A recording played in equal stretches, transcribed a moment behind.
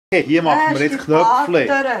Hier machen wir jetzt Knöpfli.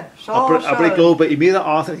 Aber ich glaube, in meiner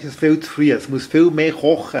Ansicht ist es viel zu früh. Es muss viel mehr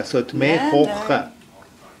kochen. Es sollte mehr kochen.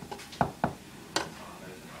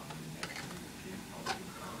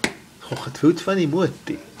 Es kocht viel zu wenig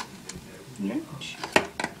Mutti.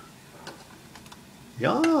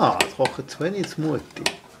 Ja, es kocht zu wenig zu Mutti.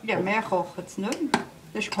 Ja, mehr kochen es nicht.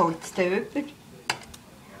 Das kommt es dann über.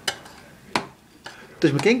 Du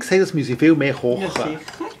hast mir gern gesagt, dass wir viel mehr kochen. Ja, sicher.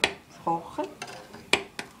 Das Kochen.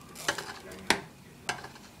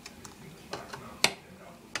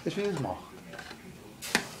 Das ist, wie er es macht.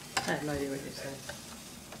 I have no idea what you said.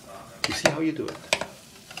 You see how you do it.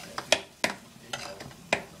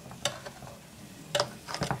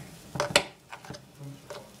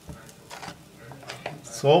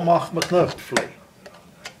 So macht man Knöpfli.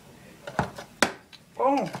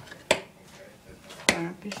 Oh. Ich habe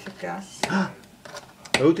etwas vergessen.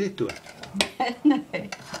 Soll ich tun? Nein.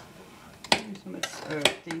 Müssen wir das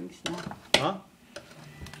Dings noch. Ah?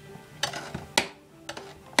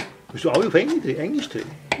 Bist du alle auf Englisch drin?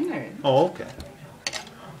 Nein. Oh, okay.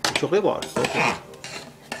 Das ist schon ein bisschen warm. Okay.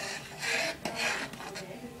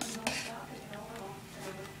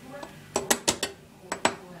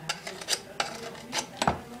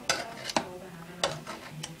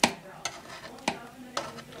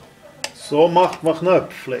 So macht man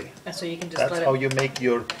Knöpfli. So you can just That's let how it... you make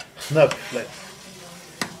your Knöpfli.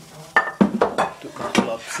 Du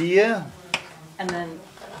kannst ziehen. And then...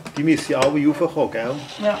 Die müssen alle raufkommen, gell?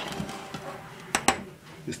 Ja.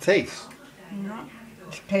 Das Taste. Ja.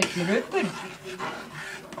 Das geht mir rüber.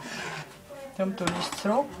 Darum tue ich es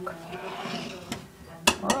zurück.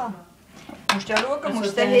 Voilà. Du musst ja schauen, du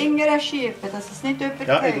musst den Hinger schieben, dass es nicht übergeht.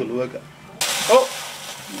 Ja, ich schaue. Oh!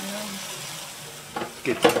 Es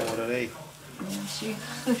gibt eine Mohrerei. Ja,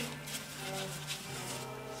 sicher.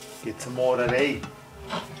 It's a Mohrerei.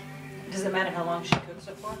 Does it matter how long she cooks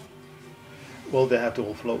it for? Well, they have to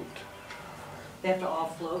all float. They have to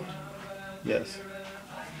all float? Yes.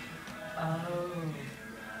 Oh.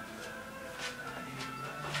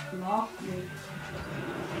 Mach nicht.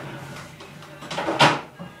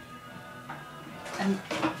 And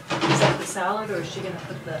is that the salad or is she going to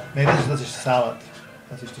put the... Nein, das ist Salat.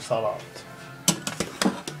 Das ist der Salat.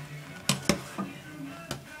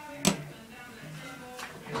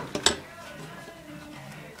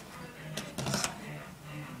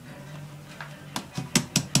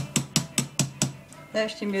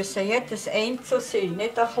 Die müssen jedes einzeln sein,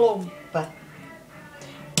 nicht ein Klumpen.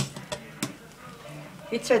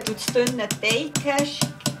 Jetzt, wenn du zu dünnen Teig hast,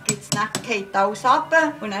 geht alles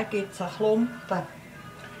runter und dann gibt es einen Klumpen.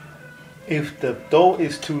 If the dough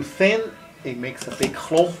is too thin, it makes a big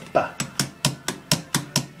klumpen.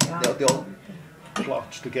 Ja. They all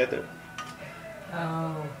clutch together.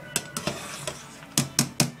 Oh.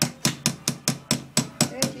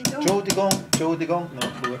 Entschuldigung. No,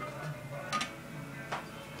 schau.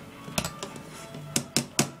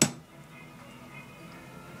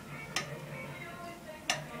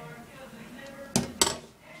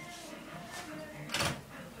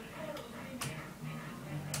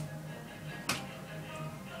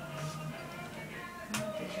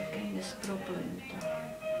 Das ist ein kleines Problem da.